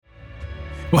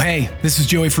Well, hey, this is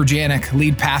Joey Furjanic,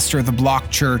 lead pastor of the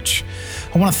Block Church.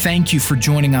 I want to thank you for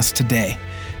joining us today.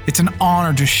 It's an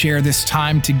honor to share this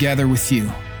time together with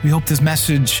you. We hope this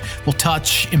message will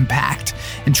touch, impact,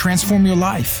 and transform your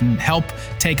life and help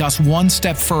take us one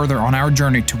step further on our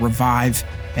journey to revive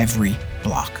every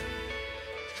block.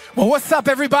 Well, what's up,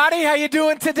 everybody? How you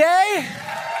doing today?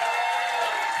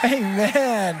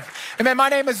 Amen. Amen. My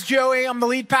name is Joey. I'm the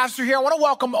lead pastor here. I want to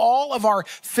welcome all of our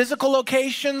physical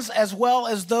locations as well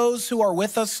as those who are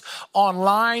with us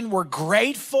online. We're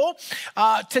grateful.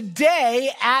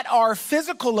 Today at our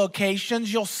physical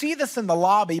locations, you'll see this in the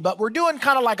lobby, but we're doing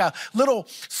kind of like a little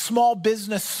small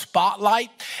business spotlight.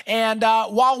 And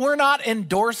while we're not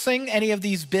endorsing any of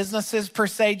these businesses per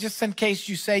se, just in case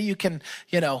you say you can,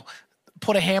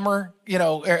 put a hammer,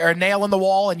 or a nail in the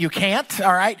wall and you can't,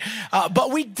 all right? But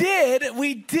we did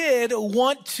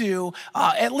want to,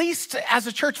 at least as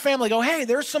a church family, go, hey,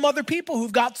 there's some other people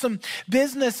who've got some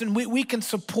business and we can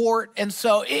support. And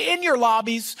so in your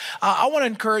lobbies, I want to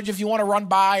encourage, if you want to run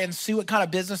by and see what kind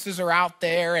of businesses are out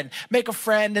there and make a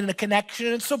friend and a connection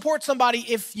and support somebody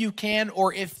if you can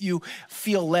or if you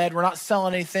feel led. We're not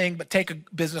selling anything, but take a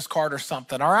business card or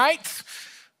something, all right?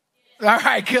 All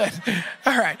right, good.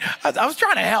 All right. I was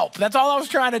trying to help. That's all I was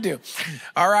trying to do.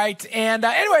 All right. And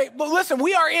anyway, well, listen,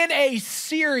 we are in a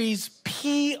series,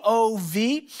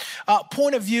 POV,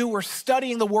 point of view. We're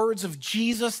studying the words of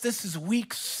Jesus. This is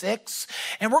week 6,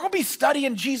 and we're going to be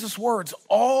studying Jesus' words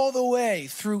all the way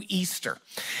through Easter.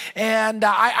 And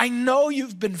I know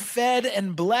you've been fed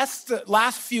and blessed the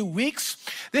last few weeks.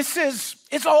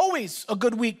 It's always a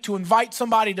good week to invite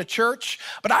somebody to church,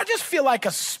 but I just feel like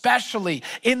especially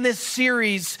in this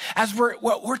series as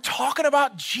we're talking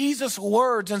about Jesus'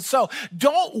 words. And so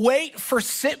don't wait for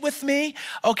sit with me,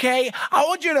 okay? I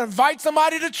want you to invite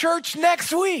somebody to church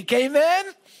next week, amen?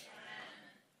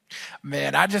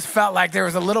 Man, I just felt like there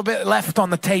was a little bit left on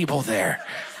the table there.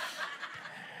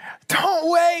 Don't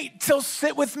wait till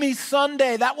Sit With Me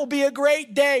Sunday. That will be a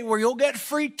great day where you'll get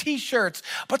free t-shirts.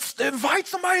 But invite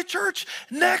somebody to church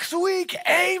next week.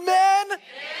 Amen?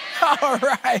 Yeah. All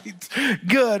right.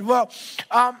 Good. Well,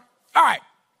 all right.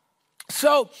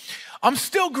 So I'm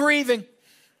still grieving.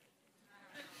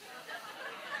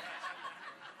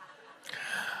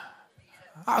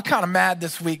 I'm kind of mad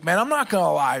this week, man. I'm not going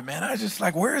to lie, man. I just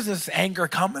like, where is this anger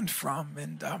coming from?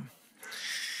 And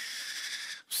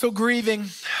so grieving,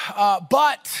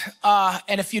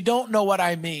 and if you don't know what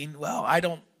I mean, well,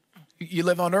 you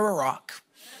live under a rock.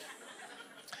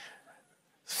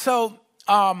 So,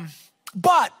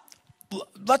 but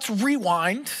let's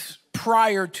rewind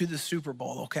prior to the Super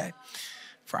Bowl, okay?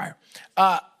 Prior.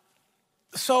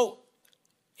 So,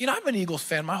 I've been an Eagles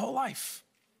fan my whole life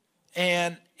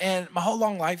and my whole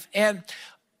long life. And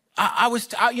I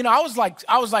was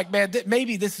like, man,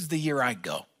 maybe this is the year I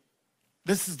go.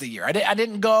 This is the year. I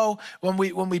didn't go when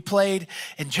we played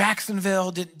in Jacksonville.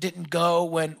 Didn't go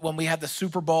when we had the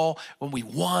Super Bowl when we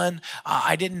won.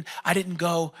 I didn't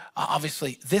go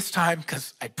obviously this time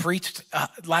because I preached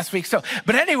last week. So,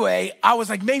 but anyway, I was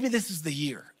like, maybe this is the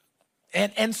year.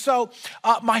 And so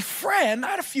my friend, I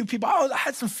had a few people. I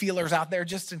had some feelers out there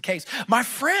just in case. My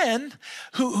friend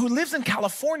who lives in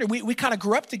California, we kind of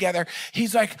grew up together.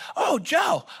 He's like, oh,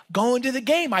 Joe, going to the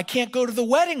game. I can't go to the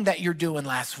wedding that you're doing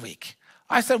last week.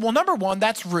 I said, well, number one,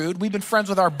 that's rude. We've been friends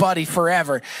with our buddy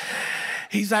forever.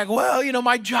 He's like, well,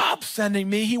 my job's sending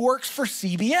me. He works for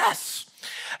CBS.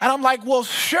 And I'm like, well,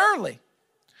 surely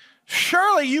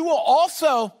you will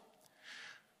also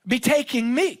be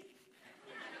taking me.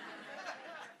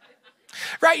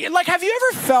 Right? Like, have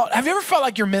you ever felt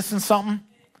like you're missing something?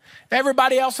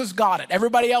 Everybody else has got it.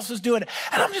 Everybody else is doing it.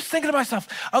 And I'm just thinking to myself,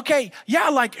 okay, yeah,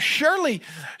 like surely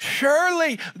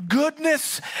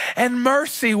goodness and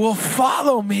mercy will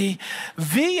follow me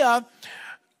via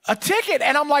a ticket.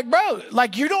 And I'm like, bro,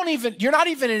 like you're not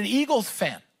even an Eagles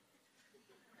fan.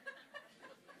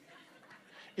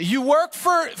 You work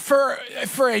for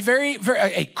a very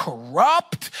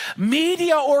corrupt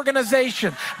media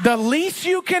organization. The least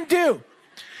you can do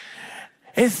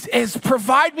is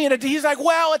provide me he's like,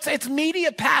 well, it's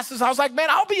media passes. I was like, man,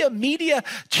 I'll be a media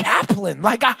chaplain.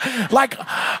 Media,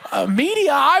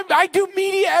 I do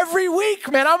media every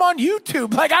week, man. I'm on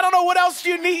YouTube. Like, I don't know what else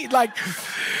you need. And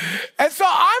so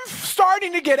I'm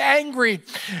starting to get angry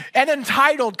and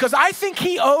entitled because I think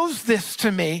he owes this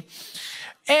to me.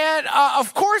 And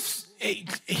of course,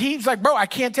 he's like, bro, I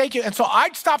can't take you. And so I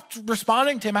stopped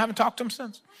responding to him. I haven't talked to him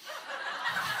since.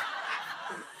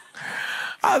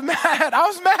 I was mad.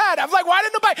 I was like, why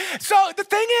didn't nobody? So the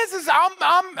thing is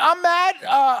I'm mad.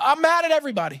 I'm mad at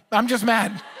everybody. I'm just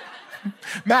mad.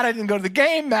 Mad I didn't go to the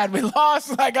game, mad we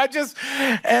lost.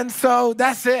 And so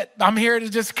that's it. I'm here to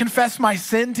just confess my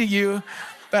sin to you,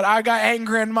 that I got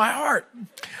anger in my heart.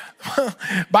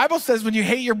 Bible says when you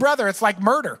hate your brother, it's like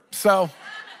murder. So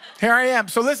here I am.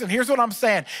 So listen, here's what I'm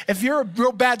saying. If you're a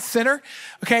real bad sinner,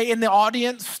 okay, in the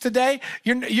audience today,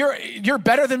 you're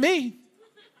better than me,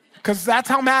 because that's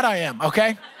how mad I am,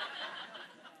 okay?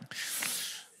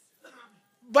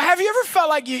 But have you ever felt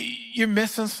like you're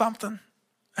missing something?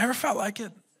 Ever felt like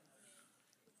it?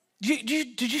 Did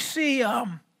you see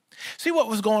what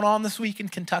was going on this week in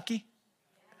Kentucky?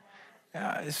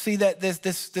 See that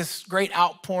this great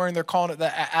outpouring, they're calling it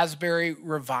the Asbury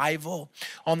Revival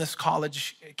on this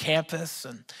college campus.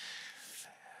 And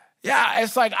yeah,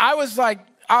 it's like, I was like,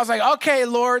 okay,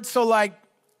 Lord, so like,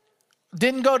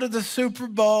 didn't go to the Super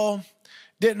Bowl,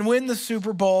 didn't win the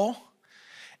Super Bowl.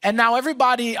 And now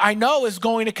everybody I know is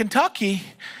going to Kentucky,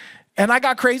 and I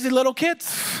got crazy little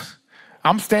kids.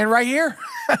 I'm staying right here.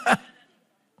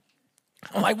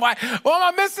 I'm like, why? Well,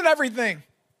 am I missing everything?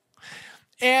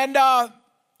 And I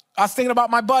was thinking about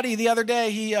my buddy the other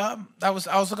day. I was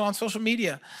looking on social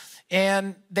media,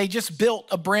 and they just built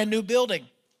a brand new building.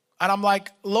 And I'm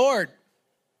like, Lord,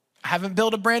 I haven't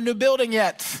built a brand new building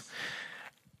yet.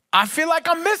 I feel like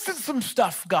I'm missing some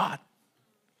stuff, God.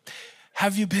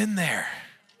 Have you been there?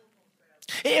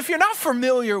 If you're not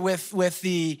familiar with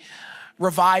the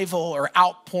revival or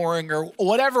outpouring or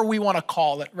whatever we want to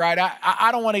call it, right?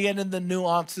 I don't want to get into the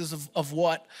nuances of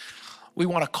what we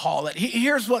want to call it.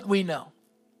 Here's what we know.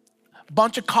 A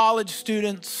bunch of college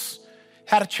students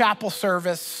had a chapel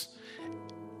service,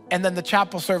 and then the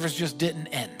chapel service just didn't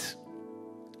end.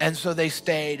 And so they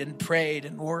stayed and prayed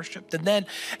and worshiped. And then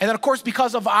of course,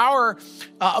 because of our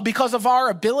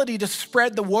ability to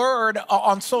spread the word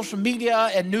on social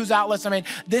media and news outlets, I mean,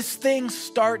 this thing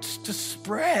starts to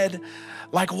spread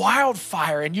like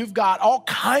wildfire. And you've got all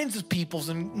kinds of people,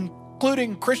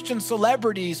 including Christian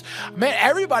celebrities, man,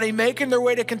 everybody making their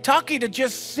way to Kentucky to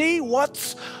just see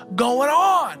what's going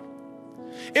on.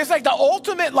 It's like the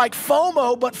ultimate like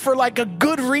FOMO, but for like a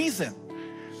good reason.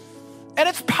 And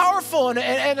it's powerful and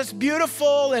it's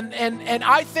beautiful and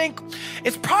I think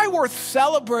it's probably worth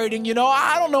celebrating. You know,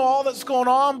 I don't know all that's going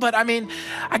on, but I mean,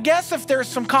 I guess if there's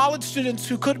some college students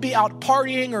who could be out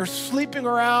partying or sleeping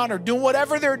around or doing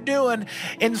whatever they're doing,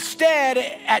 instead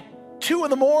at 2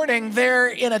 a.m, they're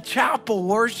in a chapel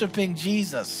worshiping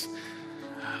Jesus.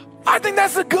 I think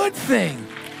that's a good thing.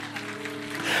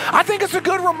 I think it's a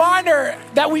good reminder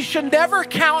that we should never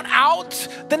count out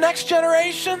the next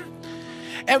generation.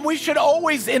 And we should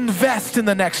always invest in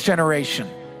the next generation.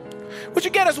 Which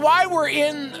again is why we're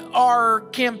in our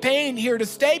campaign Here to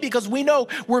Stay, because we know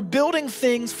we're building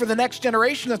things for the next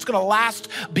generation that's gonna last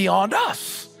beyond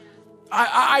us.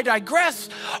 I digress.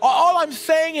 All I'm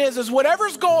saying is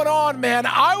whatever's going on, man,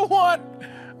 I want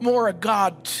more of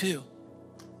God too.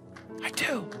 I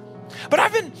do. But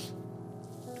I've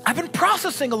been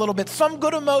processing a little bit, some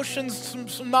good emotions,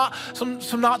 some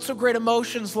not so great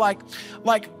emotions, like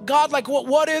God, like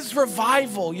what is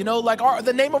revival? You know, like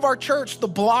the name of our church, the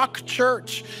Block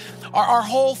Church, our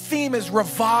whole theme is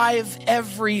revive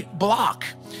every block.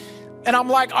 And I'm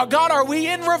like, oh God, are we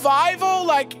in revival?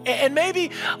 Like, and maybe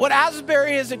what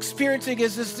Asbury is experiencing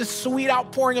is this sweet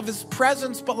outpouring of his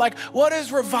presence, but like, what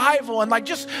is revival? And like,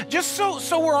 just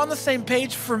so we're on the same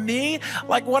page, for me,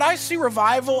 like what I see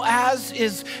revival as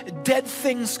is dead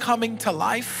things coming to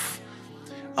life.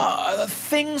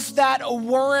 Things that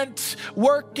weren't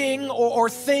working or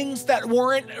things that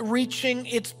weren't reaching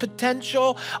its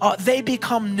potential, they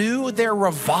become new, they're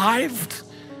revived.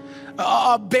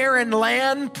 A barren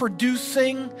land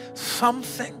producing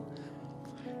something.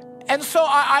 And so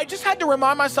I just had to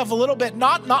remind myself a little bit,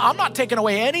 I'm not taking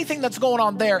away anything that's going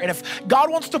on there. And if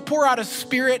God wants to pour out His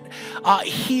Spirit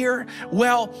here,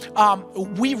 well,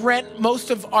 we rent most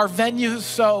of our venues,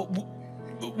 so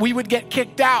we would get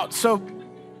kicked out. So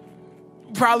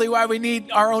probably why we need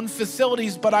our own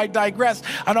facilities, but I digress.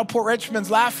 I know Port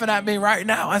Richmond's laughing at me right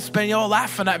now. Espanol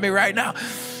laughing at me right now.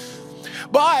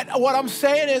 But what I'm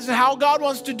saying is how God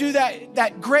wants to do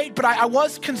that great, but I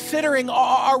was considering,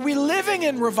 are we living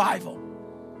in revival?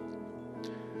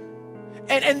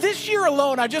 And this year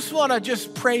alone, I just want to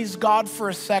praise God for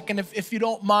a second. If you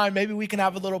don't mind, maybe we can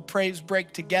have a little praise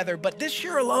break together. But this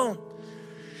year alone,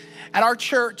 at our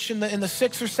church, in the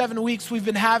 6 or 7 weeks we've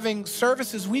been having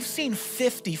services, we've seen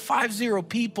 50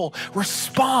 people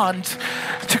respond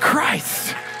to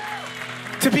Christ,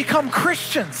 to become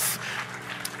Christians.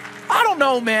 I don't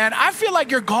know, man. I feel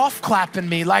like you're golf clapping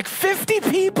me. Like 50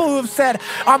 people who have said,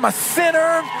 I'm a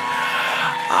sinner.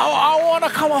 I want to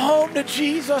come home to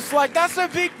Jesus. Like, that's a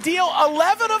big deal.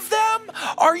 11 of them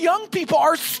are young people,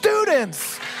 are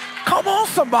students. Come on,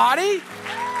 somebody.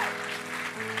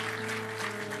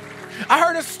 I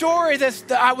heard a story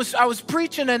I was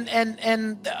preaching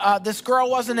and this girl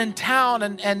wasn't in town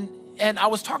and I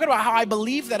was talking about how I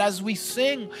believe that as we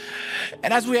sing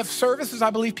and as we have services,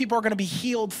 I believe people are going to be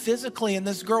healed physically. And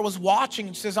this girl was watching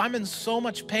and she says, I'm in so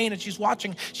much pain. And she's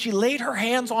watching. She laid her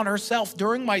hands on herself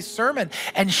during my sermon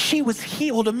and she was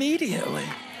healed immediately.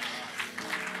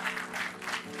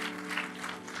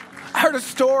 I heard a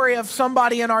story of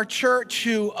somebody in our church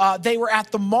who they were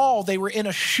at the mall. They were in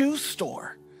a shoe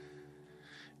store.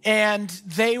 And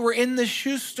they were in the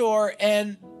shoe store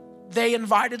and they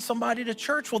invited somebody to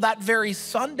church. Well, that very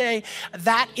Sunday,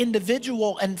 that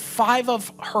individual and 5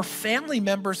 of her family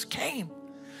members came.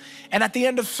 And at the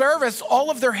end of service,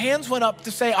 all of their hands went up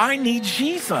to say, I need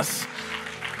Jesus.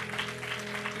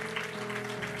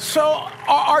 So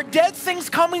are dead things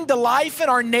coming to life in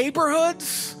our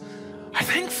neighborhoods? I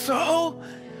think so.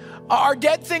 Are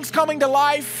dead things coming to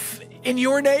life in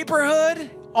your neighborhood,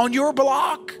 on your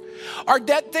block? Are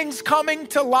dead things coming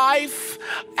to life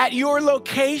at your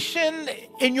location,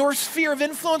 in your sphere of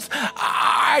influence?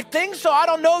 I think so. I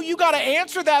don't know. You got to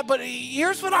answer that. But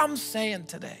here's what I'm saying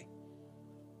today.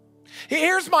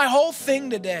 Here's my whole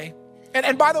thing today.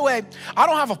 And by the way, I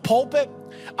don't have a pulpit.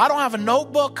 I don't have a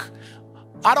notebook.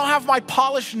 I don't have my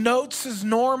polished notes as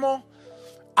normal.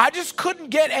 I just couldn't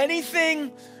get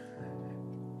anything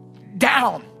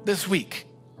down this week.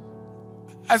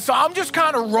 And so I'm just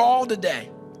kind of raw today.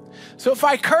 So if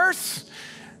I curse,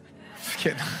 just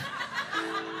kidding.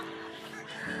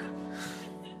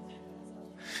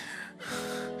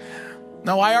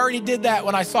 No, I already did that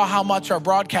when I saw how much our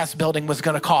broadcast building was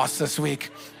going to cost this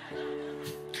week.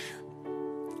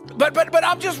 But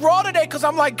I'm just raw today because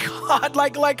I'm like, God,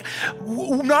 like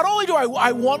not only do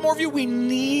I want more of you, we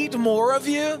need more of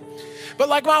you. But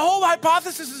like my whole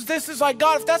hypothesis is this is like,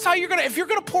 God, if that's how if you're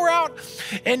gonna pour out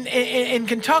in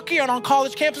Kentucky and on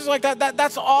college campuses like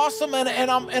that's awesome and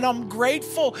I'm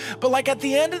grateful. But like at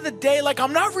the end of the day, like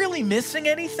I'm not really missing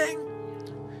anything.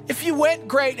 If you went,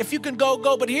 great. If you can go.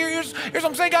 But here's what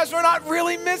I'm saying, guys, we're not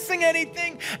really missing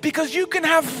anything because you can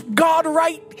have God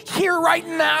right here, right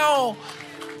now.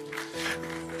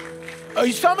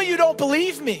 Some of you don't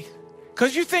believe me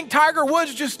because you think Tiger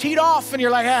Woods just teed off and you're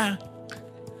like, ah.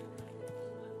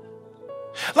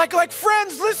 Like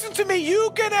friends, listen to me.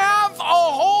 You can have a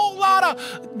whole lot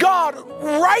of God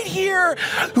right here,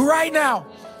 right now.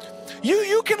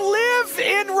 You can live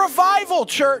in revival,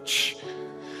 church.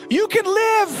 You can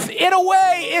live in a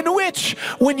way in which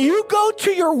when you go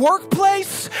to your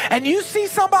workplace and you see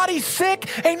somebody sick,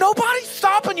 ain't nobody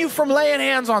stopping you from laying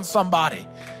hands on somebody.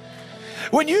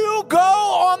 When you go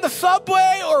on the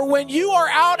subway or when you are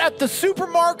out at the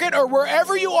supermarket or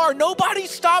wherever you are, nobody's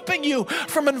stopping you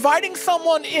from inviting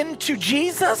someone into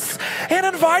Jesus and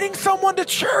inviting someone to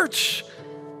church.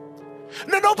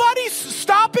 No, nobody's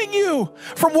stopping you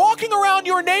from walking around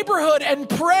your neighborhood and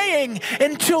praying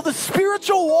until the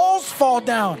spiritual walls fall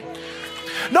down.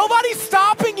 Nobody's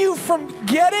stopping you from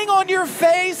getting on your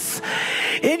face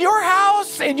in your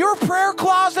house, in your prayer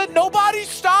closet. Nobody's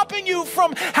stopping you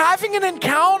from having an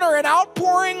encounter, an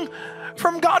outpouring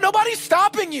from God. Nobody's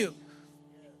stopping you.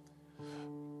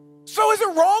 So is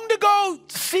it wrong to go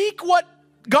seek what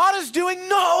God is doing?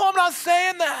 No, I'm not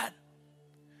saying that.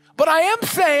 But I am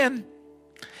saying,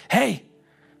 hey,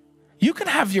 you can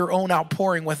have your own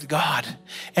outpouring with God,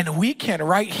 and we can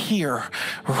right here,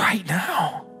 right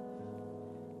now.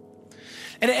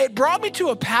 And it brought me to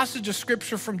a passage of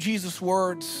scripture from Jesus'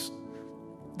 words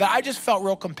that I just felt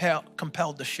real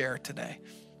compelled to share today.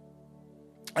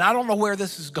 And I don't know where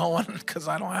this is going because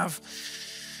I don't have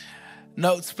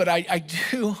notes, but I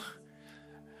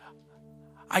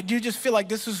do just feel like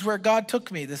this is where God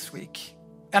took me this week.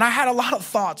 And I had a lot of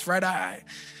thoughts, right? I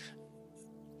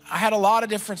had a lot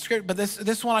of different scriptures, but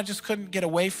this one I just couldn't get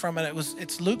away from it.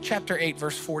 It's Luke chapter 8,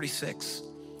 verse 46.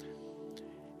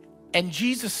 And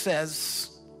Jesus says,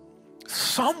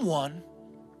 someone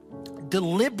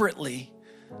deliberately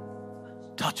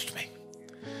touched me,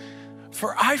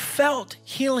 for I felt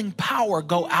healing power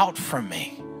go out from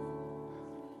me.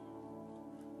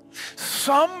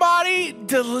 Somebody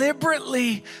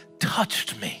deliberately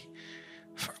touched me,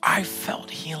 for I felt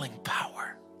healing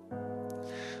power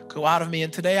go out of me.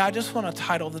 And today I just want to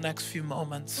title the next few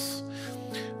moments,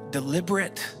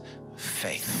 Deliberate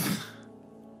Faith.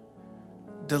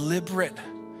 Deliberate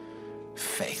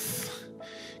faith.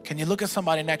 Can you look at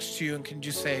somebody next to you and can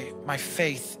you say, my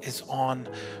faith is on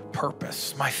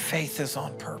purpose. My faith is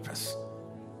on purpose.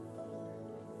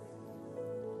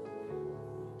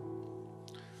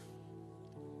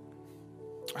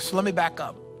 So let me back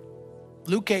up.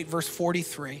 Luke 8, verse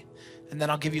 43, and then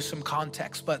I'll give you some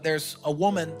context. But there's a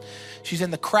woman, she's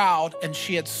in the crowd, and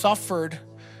she had suffered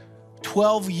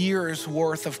 12 years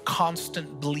worth of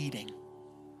constant bleeding.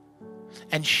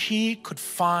 And she could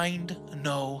find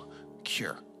no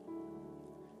cure.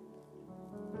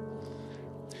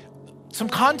 Some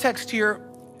context here.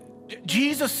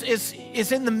 Jesus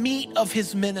is in the meat of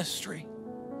his ministry.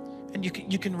 And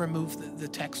you can remove the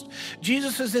text.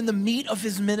 Jesus is in the meat of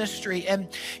his ministry, and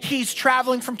he's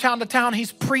traveling from town to town.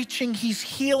 He's preaching, he's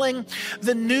healing.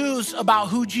 The news about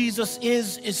who Jesus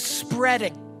is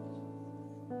spreading.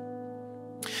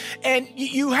 And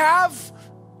you have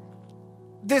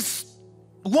this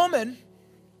woman.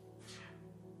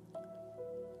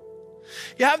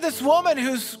 You have this woman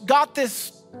who's got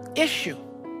this issue.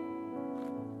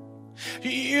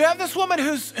 You have this woman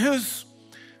who's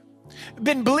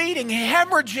been bleeding,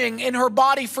 hemorrhaging in her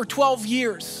body for 12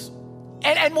 years.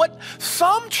 And what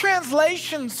some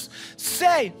translations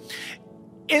say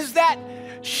is that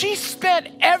she spent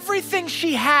everything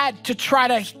she had to try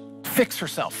to fix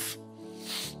herself,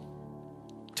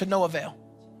 to no avail.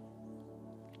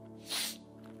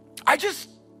 I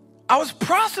was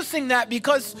processing that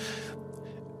because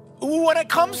when it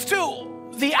comes to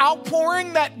the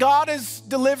outpouring that God is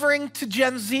delivering to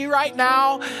Gen Z right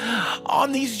now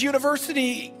on these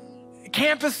university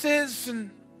campuses,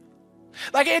 and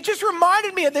like, it just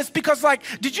reminded me of this because, like,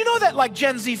 did you know that, like,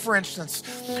 Gen Z, for instance,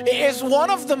 is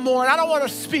one of the more, and I don't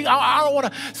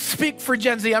want to speak for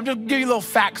Gen Z. I'm just giving you little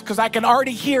facts because I can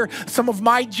already hear some of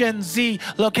my Gen Z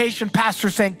location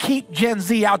pastors saying, keep Gen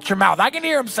Z out your mouth. I can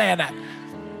hear them saying that.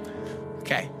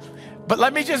 Okay. But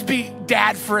let me just be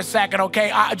dad for a second,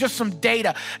 okay? Just some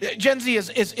data. Gen Z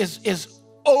is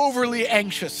overly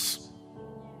anxious,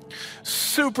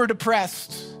 super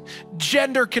depressed,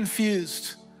 gender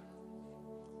confused,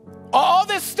 all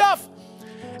this stuff.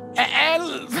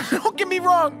 And don't get me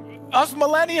wrong, us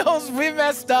millennials, we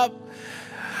messed up.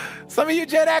 Some of you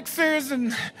Gen Xers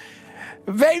and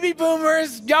baby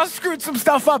boomers, y'all screwed some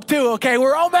stuff up too, okay?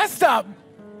 We're all messed up.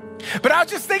 But I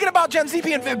was just thinking about Gen Z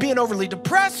being overly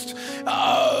depressed,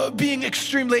 being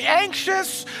extremely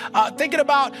anxious, thinking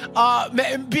about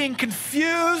being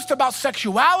confused about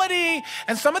sexuality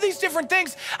and some of these different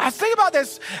things. I was thinking about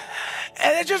this,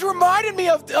 and it just reminded me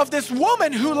of this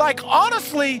woman who, like,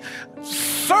 honestly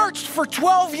searched for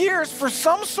 12 years for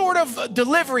some sort of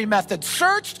delivery method,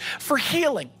 searched for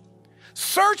healing,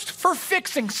 searched for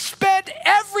fixing, spent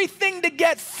everything to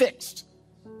get fixed.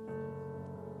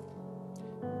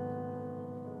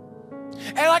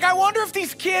 And, like, I wonder if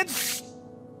these kids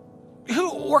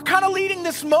who were kind of leading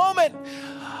this moment,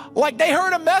 like, they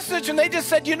heard a message and they just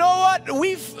said, you know what?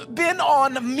 We've been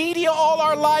on media all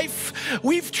our life.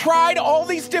 We've tried all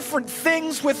these different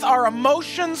things with our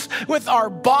emotions, with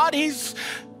our bodies.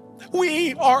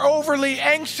 We are overly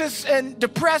anxious and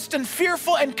depressed and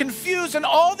fearful and confused and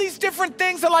all these different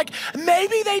things. And, like,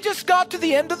 maybe they just got to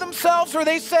the end of themselves, or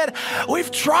they said, we've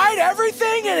tried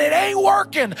everything and it ain't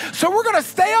working. So we're going to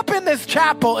stay up in this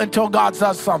chapel until God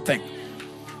does something.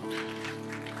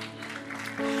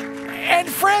 And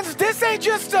friends, this ain't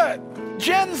just a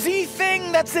Gen Z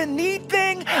thing that's a need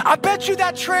thing. I bet you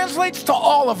that translates to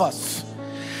all of us.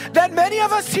 That many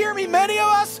of us, hear me, many of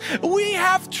us, we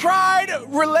have tried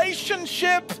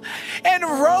relationship and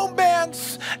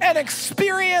romance and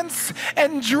experience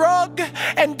and drug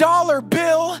and dollar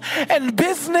bill and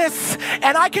business,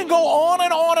 and I can go on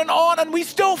and on and on, and we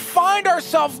still find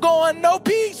ourselves going, no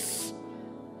peace,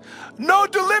 no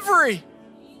delivery.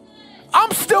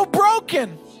 I'm still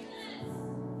broken.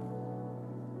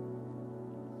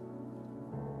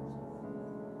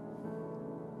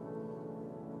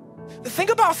 The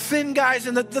thing about sin, guys,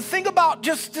 and the thing about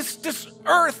just this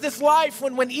earth, this life,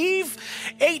 when Eve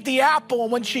ate the apple,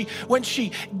 and when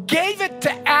she gave it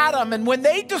to Adam, and when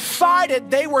they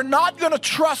decided they were not going to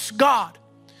trust God,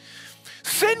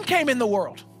 sin came in the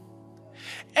world.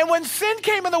 And when sin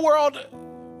came in the world,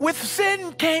 with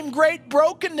sin came great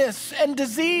brokenness and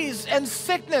disease and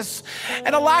sickness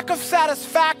and a lack of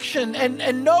satisfaction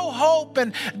and no hope,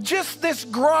 and just this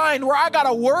grind where I got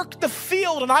to work the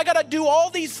field and I got to do all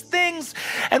these things.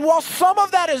 And while some of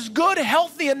that is good,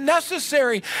 healthy, and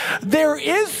necessary, there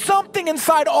is something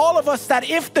inside all of us that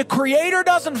if the Creator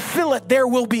doesn't fill it, there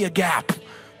will be a gap.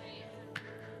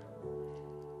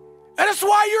 And it's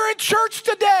why you're in church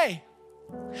today.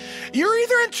 You're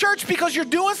either in church because you're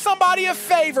doing somebody a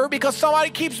favor because somebody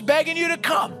keeps begging you to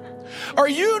come, or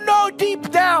you know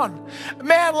deep down,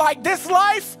 man, like, this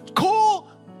life, cool,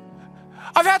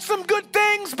 I've had some good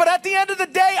things, but at the end of the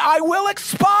day, I will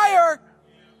expire.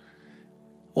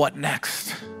 What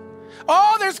next?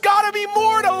 Oh, there's got to be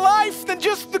more to life than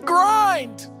just the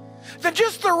grind, than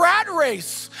just the rat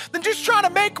race, than just trying to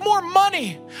make more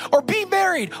money or be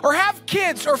married or have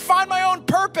kids or find my own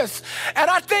purpose.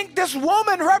 And I think this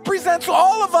woman represents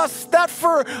all of us, that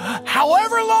for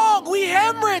however long we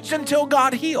hemorrhage until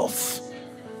God heals.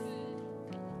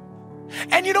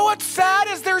 And you know what's sad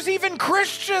is there's even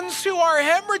Christians who are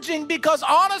hemorrhaging because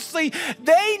honestly,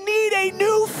 they need a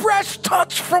new fresh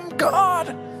touch from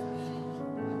God.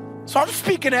 So I'm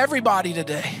speaking to everybody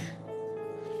today.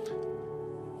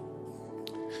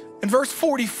 In verse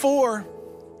 44,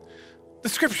 the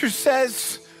scripture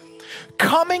says,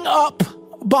 coming up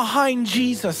behind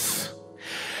Jesus,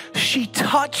 she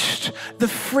touched the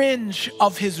fringe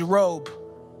of his robe.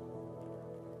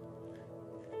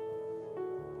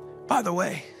 By the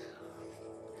way,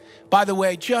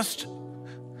 just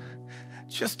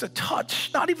a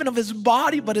touch, not even of his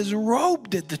body, but his robe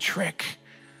did the trick.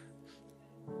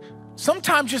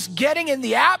 Sometimes just getting in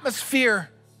the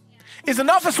atmosphere is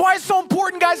enough. That's why it's so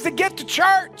important, guys, to get to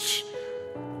church.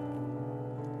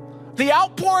 The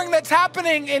outpouring that's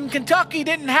happening in Kentucky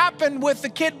didn't happen with the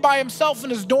kid by himself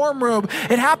in his dorm room.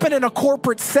 It happened in a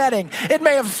corporate setting. It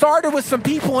may have started with some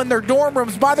people in their dorm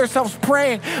rooms by themselves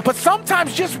praying, but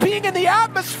sometimes just being in the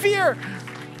atmosphere.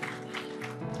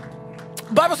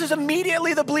 The Bible says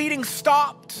immediately the bleeding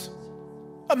stopped.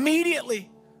 Immediately.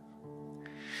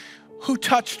 Who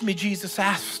touched me? Jesus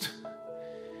asked.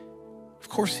 Of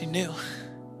course he knew.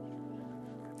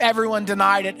 Everyone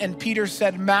denied it, and Peter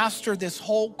said, Master, this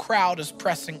whole crowd is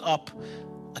pressing up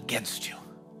against you.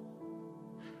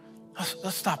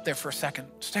 Let's stop there for a second.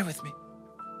 Stay with me.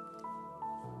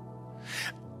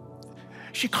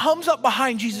 She comes up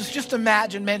behind Jesus. Just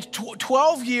imagine, man,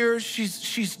 12 years,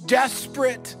 she's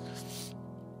desperate.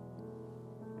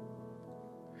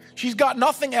 She's got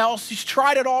nothing else. She's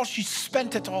tried it all. She's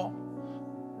spent it all.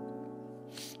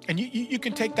 And you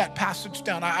can take that passage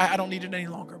down. I don't need it any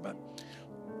longer, but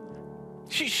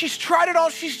she's tried it all.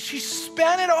 She's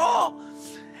spent it all.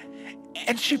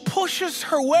 And she pushes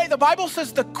her way. The Bible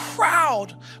says the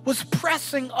crowd was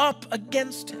pressing up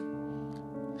against him.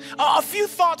 A few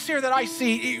thoughts here that I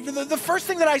see. The first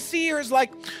thing that I see here is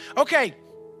like, okay,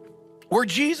 where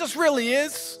Jesus really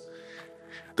is,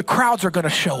 the crowds are going to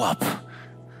show up.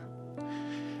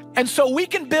 And so we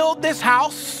can build this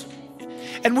house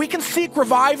and we can seek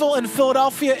revival in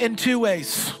Philadelphia in two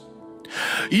ways.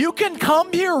 You can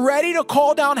come here ready to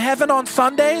call down heaven on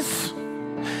Sundays.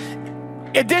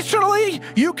 Additionally,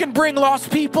 you can bring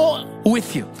lost people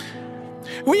with you.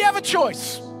 We have a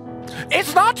choice.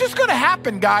 It's not just going to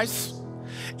happen, guys.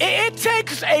 It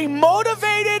takes a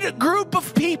motivated group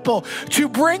of people to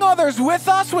bring others with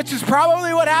us, which is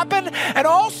probably what happened, and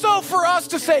also for us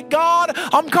to say, God,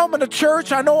 I'm coming to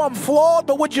church. I know I'm flawed,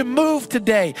 but would you move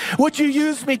today? Would you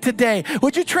use me today?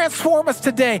 Would you transform us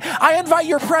today? I invite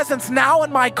your presence now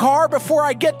in my car before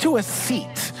I get to a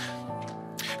seat.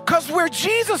 Because where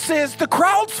Jesus is, the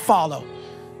crowds follow.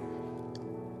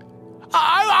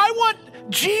 I want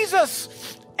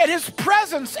Jesus and his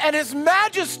presence and his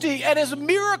majesty and his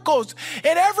miracles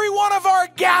in every one of our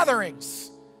gatherings.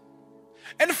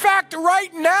 In fact,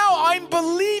 right now I'm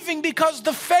believing, because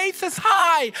the faith is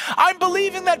high, I'm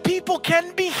believing that people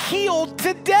can be healed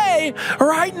today,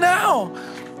 right now.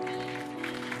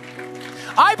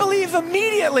 I believe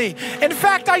immediately. In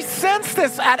fact, I sense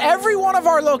this at every one of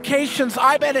our locations.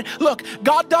 Look,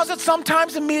 God does it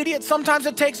sometimes immediate, sometimes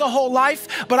it takes a whole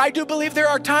life, but I do believe there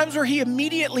are times where he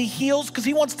immediately heals because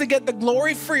he wants to get the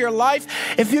glory for your life.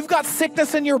 If you've got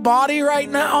sickness in your body right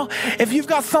now, if you've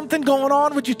got something going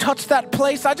on, would you touch that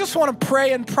place? I just want to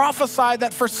pray and prophesy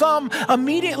that for some,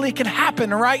 immediately can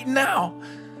happen right now.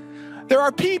 There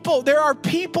are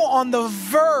people on the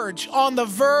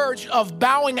verge of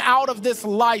bowing out of this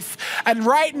life. And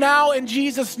right now, in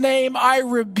Jesus' name, I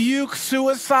rebuke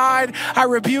suicide. I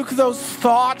rebuke those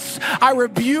thoughts. I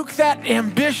rebuke that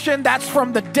ambition. That's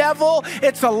from the devil.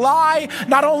 It's a lie.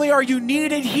 Not only are you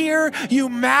needed here, you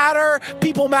matter.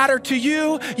 People matter to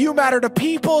you. You matter to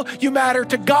people. You matter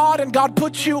to God. And God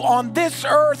puts you on this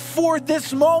earth for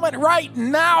this moment right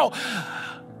now.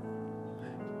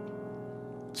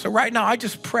 So right now, I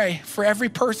just pray for every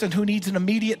person who needs an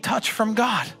immediate touch from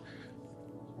God.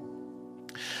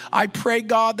 I pray,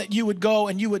 God, that you would go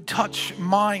and you would touch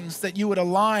minds, that you would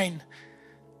align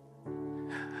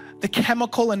the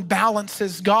chemical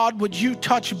imbalances. God, would you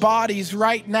touch bodies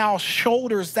right now,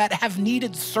 shoulders that have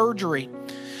needed surgery.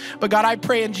 But God, I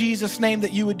pray in Jesus' name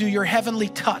that you would do your heavenly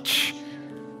touch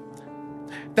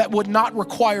that would not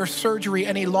require surgery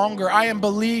any longer. I am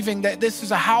believing that this is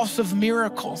a house of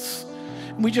miracles.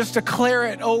 We just declare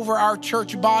it over our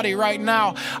church body right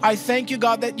now. I thank you,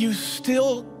 God, that you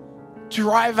still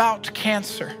drive out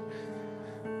cancer.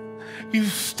 You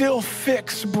still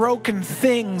fix broken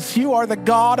things. You are the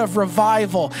God of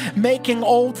revival, making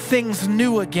old things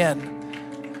new again.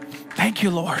 Thank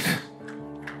you, Lord.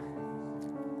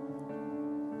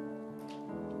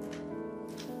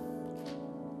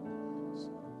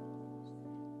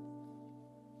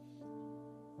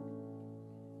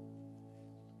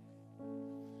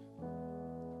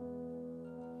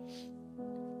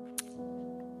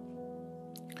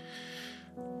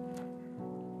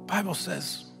 The Bible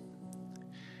says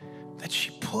that she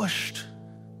pushed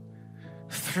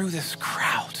through this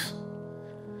crowd.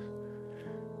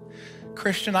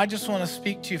 Christian, I just want to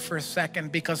speak to you for a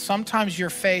second, because sometimes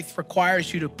your faith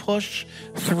requires you to push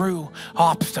through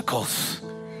obstacles.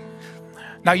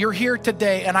 Now, you're here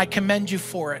today, and I commend you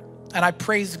for it. And I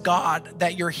praise God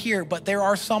that you're here, but there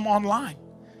are some online.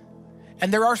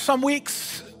 And there are some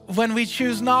weeks when we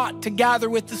choose not to gather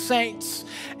with the saints.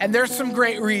 And there's some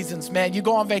great reasons, man. You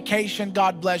go on vacation,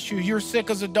 God bless you. You're sick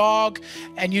as a dog,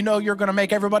 and you know you're going to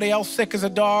make everybody else sick as a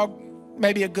dog.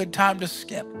 Maybe a good time to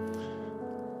skip.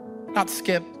 Not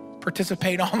skip,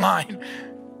 participate online.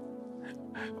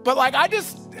 But I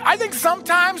think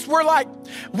sometimes we're like,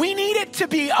 we need it to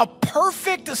be a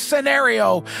perfect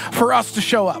scenario for us to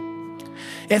show up.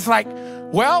 It's like,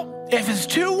 well, if it's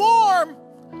too warm,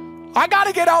 I got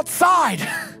to get outside.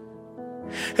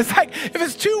 It's like, if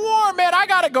it's too warm, man, I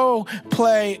got to go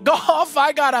play golf.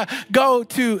 I got to go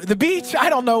to the beach. I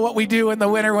don't know what we do in the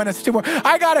winter when it's too warm.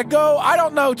 I got to go, I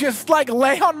don't know, just like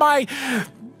lay on my,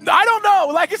 I don't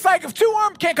know. Like, it's like, if too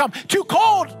warm, can't come. Too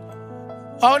cold,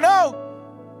 oh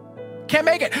no, can't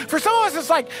make it. For some of us, it's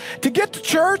like, to get to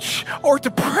church or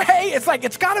to pray, it's like,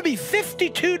 it's got to be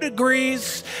 52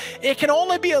 degrees. It can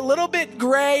only be a little bit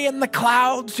gray in the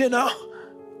clouds, you know.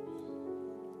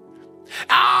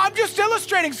 I'm just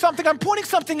illustrating something. I'm pointing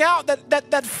something out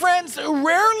that friends,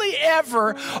 rarely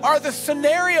ever are the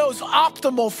scenarios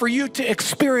optimal for you to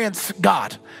experience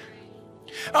God.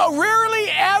 Rarely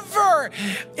ever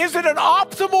is it an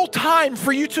optimal time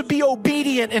for you to be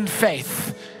obedient in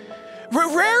faith.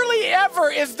 Rarely ever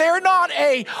is there not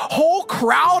a whole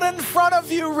crowd in front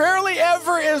of you. Rarely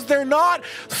ever is there not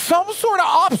some sort of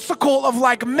obstacle of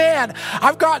like, man,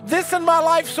 I've got this in my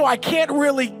life, so I can't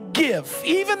really give.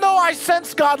 Even though I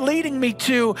sense God leading me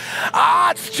to,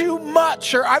 it's too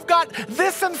much, or I've got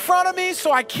this in front of me,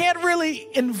 so I can't really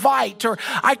invite, or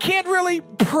I can't really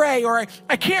pray, or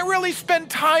I can't really spend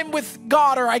time with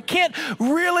God, or I can't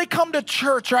really come to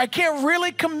church, or I can't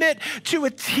really commit to a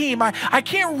team. I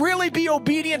can't really be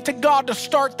obedient to God to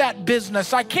start that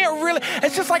business. I can't really,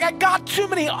 it's just like I got too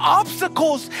many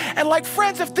obstacles. And like,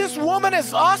 friends, if this woman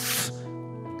is us,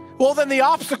 well, then the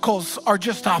obstacles are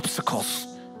just obstacles.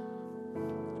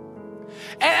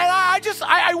 And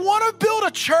I want to build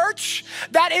a church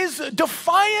that is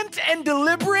defiant and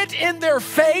deliberate in their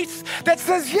faith, that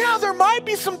says, yeah, there might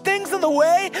be some things in the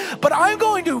way, but I'm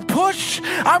going to push,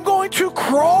 I'm going to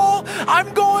crawl,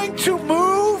 I'm going to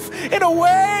move in a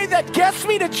way that gets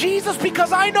me to Jesus,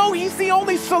 because I know He's the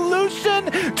only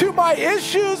solution to my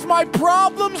issues, my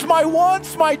problems, my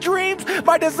wants, my dreams,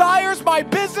 my desires, my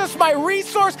business, my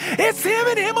resource. It's Him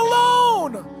and Him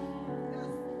alone.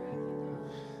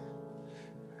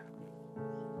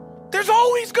 There's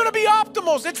always going to be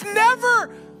optimals. It's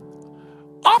never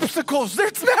obstacles.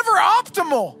 It's never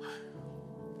optimal.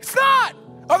 It's not.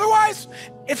 Otherwise,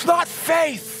 it's not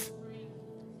faith.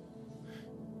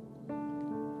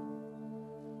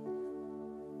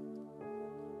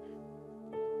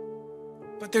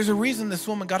 But there's a reason this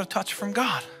woman got a touch from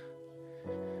God.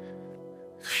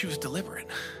 She was deliberate.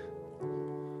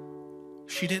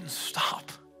 She didn't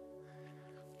stop.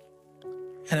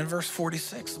 And in verse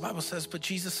 46, the Bible says, but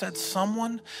Jesus said,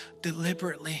 someone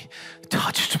deliberately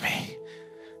touched me,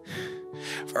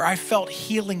 for I felt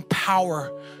healing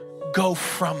power go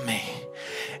from me.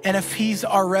 And if He's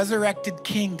our resurrected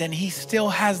King, then He still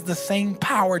has the same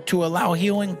power to allow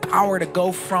healing power to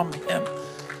go from Him.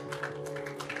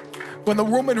 When the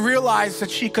woman realized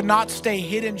that she could not stay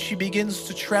hidden, she begins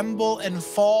to tremble and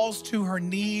falls to her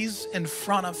knees in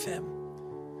front of Him.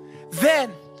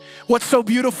 Then, what's so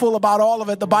beautiful about all of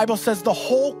it, the Bible says the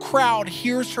whole crowd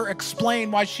hears her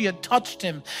explain why she had touched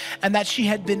Him and that she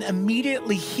had been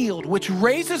immediately healed, which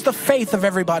raises the faith of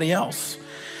everybody else.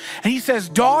 And He says,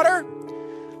 daughter,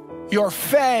 your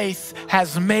faith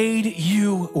has made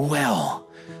you well.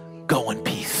 Go in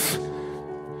peace.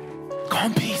 Go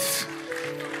in peace.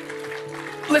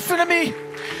 Listen to me.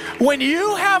 When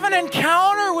you have an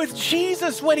encounter with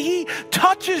Jesus, when He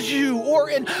touches you, or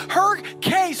in her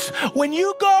case, when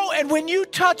you go and when you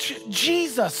touch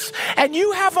Jesus and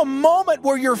you have a moment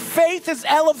where your faith is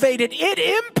elevated, it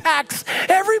impacts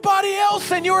everybody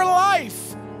else in your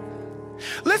life.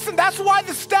 Listen, that's why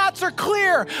the stats are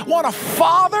clear.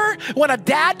 When a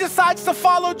dad decides to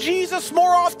follow Jesus,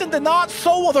 more often than not,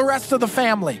 so will the rest of the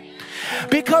family.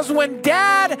 Because when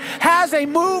dad has a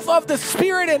move of the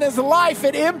Spirit in his life,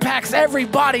 it impacts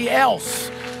everybody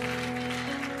else.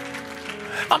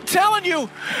 I'm telling you,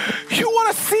 you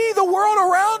want to see the world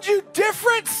around you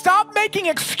different? Stop making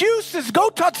excuses. Go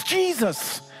touch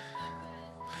Jesus.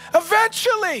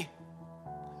 Eventually,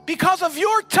 because of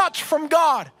your touch from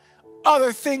God,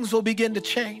 other things will begin to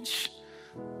change.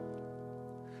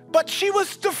 But she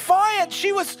was defiant.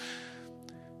 She was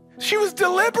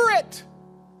deliberate.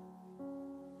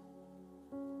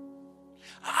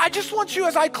 I just want you,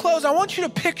 as I close, I want you to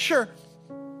picture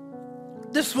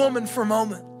this woman for a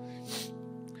moment.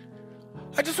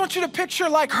 I just want you to picture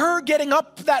like her getting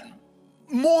up that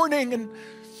morning, and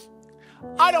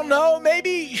I don't know,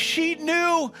 maybe she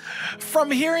knew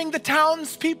from hearing the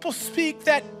townspeople speak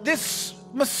that this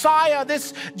Messiah,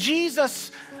 this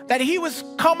Jesus, that he was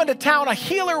coming to town, a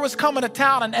healer was coming to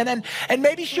town, and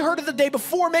maybe she heard it the day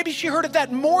before, maybe she heard it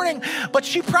that morning, but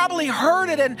she probably heard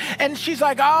it, and she's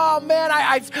like, oh man,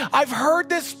 I've heard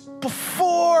this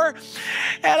before,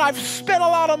 and I've spent a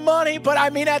lot of money, but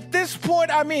I mean, at this point,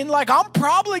 I mean, like, I'm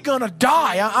probably gonna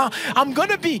die. I'm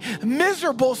gonna be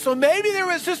miserable. So maybe there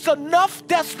was just enough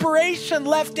desperation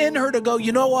left in her to go,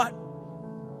 you know what?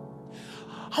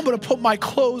 I'm gonna put my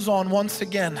clothes on once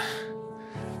again.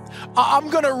 I'm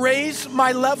gonna raise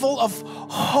my level of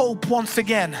hope once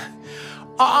again.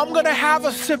 I'm gonna have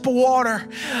a sip of water.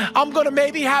 I'm gonna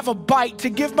maybe have a bite to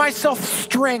give myself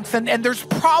strength. And there's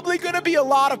probably gonna be a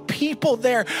lot of people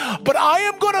there. But I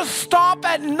am gonna stop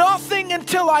at nothing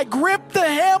until I grip the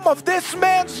hem of this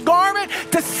man's garment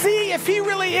to see if he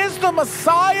really is the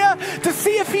Messiah, to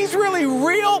see if he's really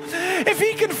real, if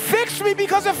he can fix me,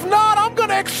 because if not, I'm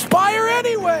gonna expire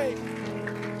anyway.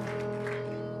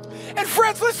 And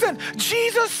friends, listen,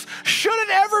 Jesus shouldn't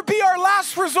ever be our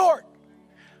last resort.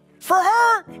 For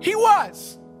her, he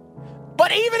was.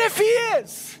 But even if he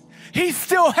is, he's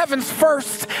still heaven's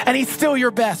first, and he's still your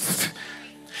best.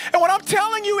 And what I'm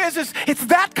telling you is it's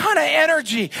that kind of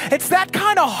energy. It's that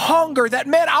kind of hunger that,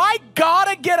 man, I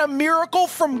gotta get a miracle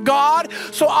from God,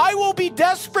 so I will be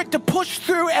desperate to push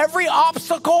through every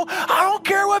obstacle. I don't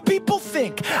care what people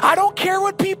think. I don't care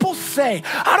what people say.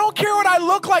 I don't care what I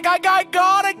look like. I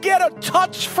gotta get a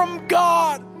touch from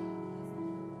God.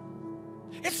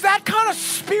 It's that kind of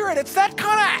spirit. It's that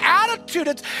kind of attitude.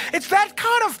 It's that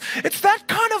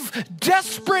kind of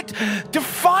desperate,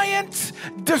 defiant,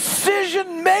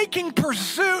 decision-making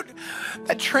pursuit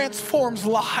that transforms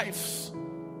lives.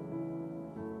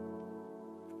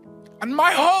 And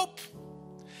my hope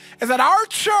is that our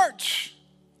church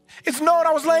is known.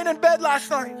 I was laying in bed last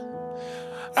night,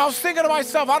 and I was thinking to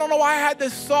myself, I don't know why I had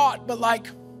this thought, but like,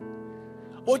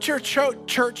 what's your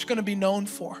church going to be known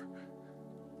for?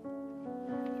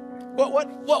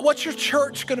 What's your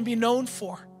church going to be known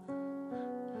for?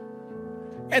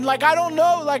 And like, I don't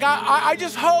know, like I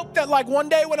just hope that like one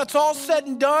day when it's all said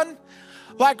and done,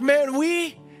 like, man,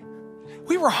 we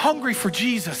were hungry for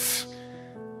Jesus.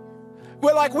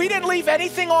 We're like, we didn't leave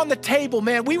anything on the table,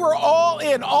 man. We were all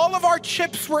in. All of our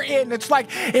chips were in. It's like,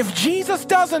 if Jesus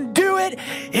doesn't do it,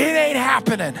 it ain't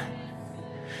happening.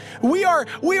 We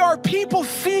are people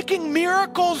seeking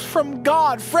miracles from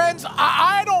God. Friends,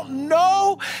 I don't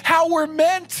know how we're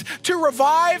meant to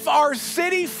revive our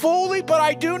city fully, but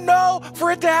I do know for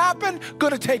it to happen,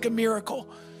 gonna take a miracle.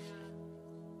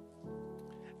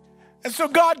 And so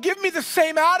God, give me the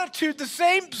same attitude, the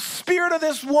same spirit of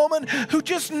this woman who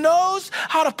just knows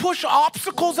how to push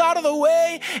obstacles out of the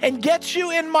way and get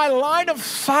you in my line of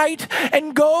sight,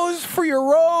 and goes for your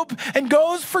robe and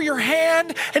goes for your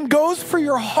hand and goes for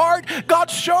your heart. God,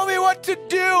 show me what to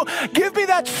do. Give me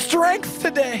that strength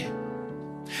today.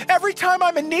 Every time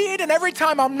I'm in need and every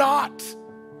time I'm not.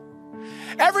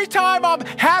 Every time I'm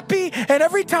happy and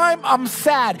every time I'm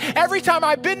sad. Every time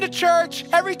I've been to church,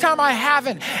 every time I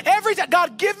haven't. Every time,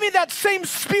 God, give me that same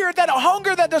spirit, that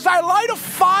hunger, that desire. Light a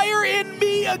fire in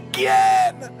me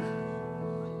again.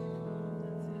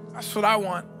 That's what I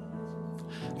want.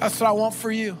 That's what I want for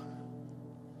you.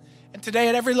 And today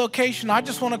at every location, I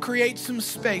just want to create some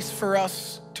space for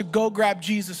us to go grab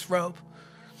Jesus' robe,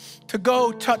 to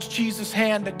go touch Jesus'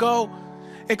 hand, to go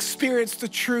experience the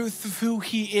truth of who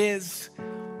he is.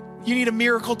 You need a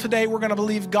miracle today, we're gonna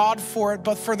believe God for it.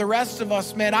 But for the rest of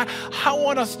us, man, I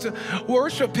want us to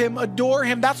worship him, adore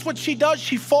him. That's what she does.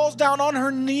 She falls down on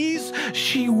her knees.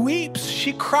 She weeps.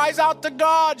 She cries out to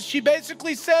God. She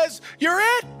basically says, you're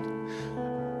it.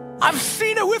 I've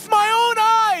seen it with my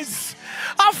own eyes.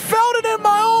 I've felt it in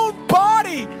my own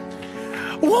body.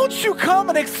 Won't you come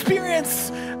and experience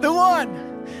the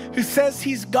one who says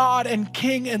he's God and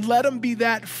King, and let him be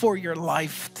that for your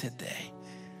life today?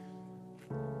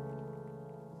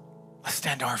 Let's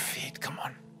stand to our feet. Come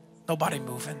on. Nobody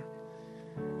moving.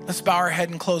 Let's bow our head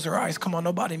and close our eyes. Come on,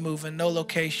 nobody moving. No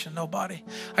location, nobody.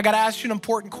 I got to ask you an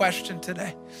important question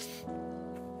today.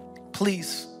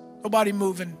 Please, nobody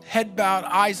moving. Head bowed,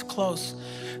 eyes closed.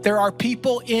 There are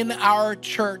people in our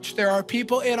church. There are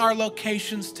people in our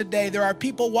locations today. There are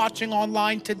people watching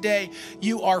online today.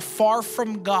 You are far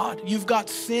from God. You've got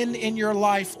sin in your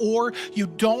life, or you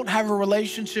don't have a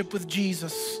relationship with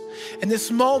Jesus. And this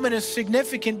moment is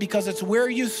significant because it's where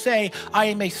you say, I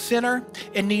am a sinner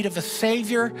in need of a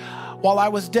Savior. While I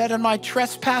was dead in my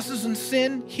trespasses and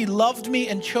sin, he loved me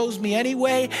and chose me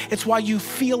anyway. It's why you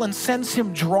feel and sense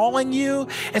him drawing you.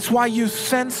 It's why you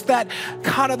sense that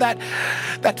kind of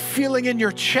that feeling in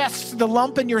your chest, the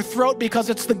lump in your throat, because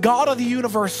it's the God of the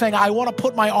universe saying, I want to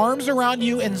put my arms around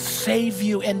you and save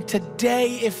you. And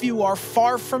today, if you are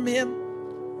far from him,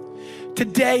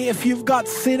 today, if you've got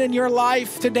sin in your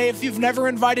life, today, if you've never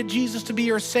invited Jesus to be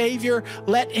your Savior,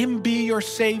 let him be your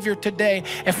Savior today.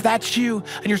 If that's you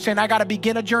and you're saying, I got to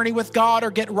begin a journey with God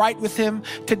or get right with him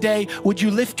today, would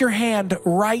you lift your hand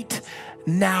right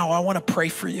now? I want to pray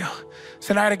for you.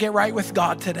 Say, I got to get right with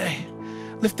God today.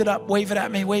 Lift it up, wave it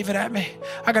at me, wave it at me.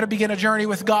 I got to begin a journey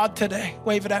with God today.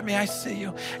 Wave it at me, I see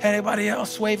you. Anybody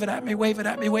else? Wave it at me, wave it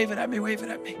at me, wave it at me, wave it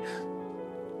at me.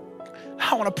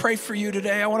 I want to pray for you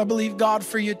today. I want to believe God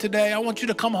for you today. I want you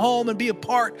to come home and be a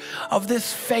part of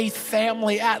this faith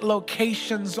family at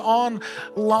locations,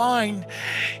 online,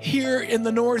 here in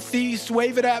the Northeast.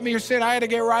 Wave it at me. You're saying, I had to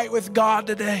get right with God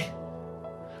today.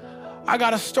 I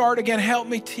got to start again. Help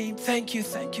me, team. Thank you,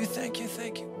 thank you, thank you,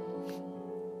 thank you.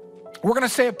 We're going to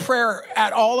say a prayer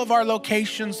at all of our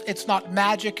locations. It's not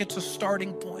magic. It's a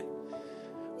starting point.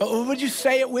 But would you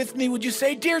say it with me? Would you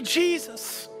say, Dear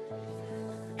Jesus,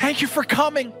 thank you for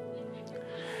coming.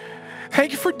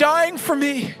 Thank you for dying for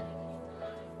me.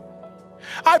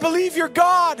 I believe you're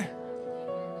God,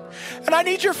 and I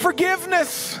need your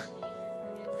forgiveness.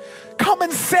 Come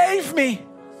and save me.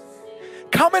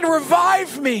 Come and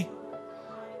revive me.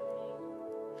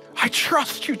 I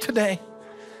trust you today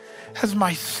as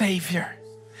my Savior.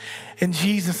 In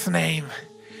Jesus' name.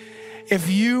 If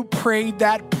you prayed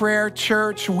that prayer,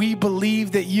 church, we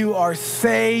believe that you are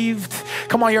saved.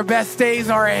 Come on, your best days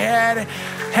are ahead.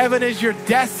 Heaven is your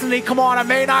destiny. Come on, it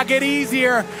may not get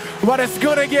easier, but it's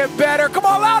gonna get better. Come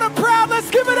on, loud and proud,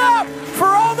 let's give it up for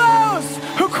all those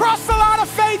who crossed the line of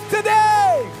faith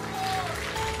today.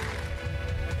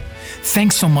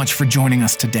 Thanks so much for joining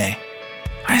us today.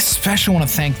 I especially want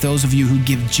to thank those of you who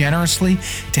give generously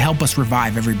to help us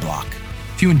revive every block.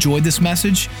 If you enjoyed this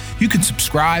message, you can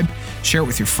subscribe, share it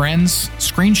with your friends,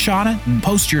 screenshot it, and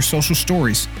post to your social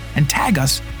stories, and tag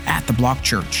us at The Block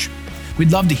Church.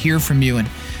 We'd love to hear from you and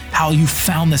how you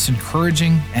found this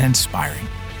encouraging and inspiring.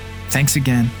 Thanks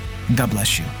again, and God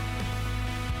bless you.